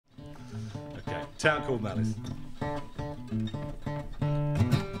Town called Malice.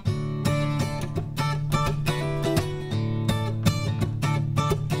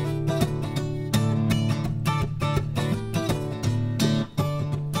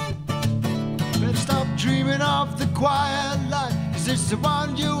 Better stop dreaming of the quiet life, 'cause it's the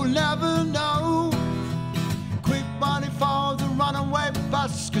one you'll never know. Quick money for the runaway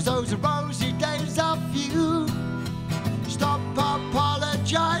bus, 'cause those are rosy days of you. Stop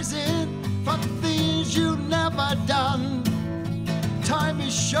apologizing for the things you've never done. Time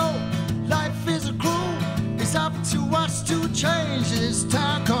is short, life is cruel. It's up to us to change this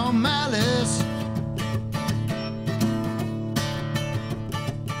town called Malice.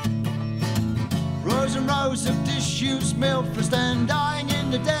 Rows and rows of disused milk for stand dying in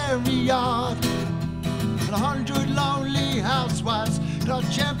the dairy yard. And 100 lonely housewives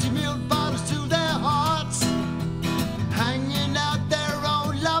clutch empty milk bottles to their hearts, hanging out their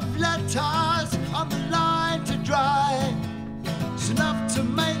own love letters on the line to dry. It's enough to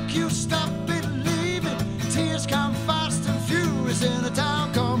make you stop believing. Tears come fast and furious in a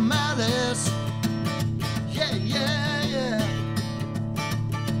town called Malice. Yeah, yeah, yeah.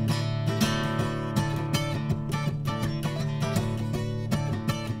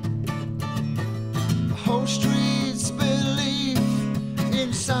 The whole street's belief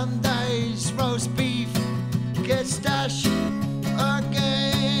in Sunday's roast beef gets dashed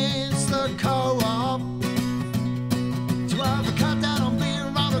against the co-op. To have a cut down on beer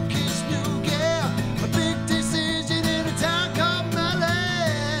on a kids' new gear, a big decision in a town called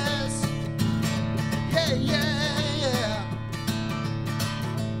Malice. Yeah, yeah, yeah.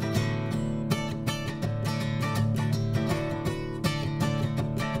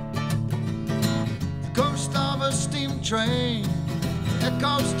 The ghost of a steam train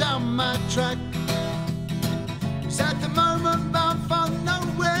echoes down my track. It's at the moment bound for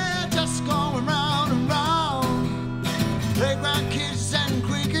nowhere, just going round and round. Playground kids and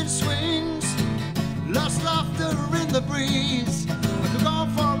creaking swings, lost laughter in the breeze.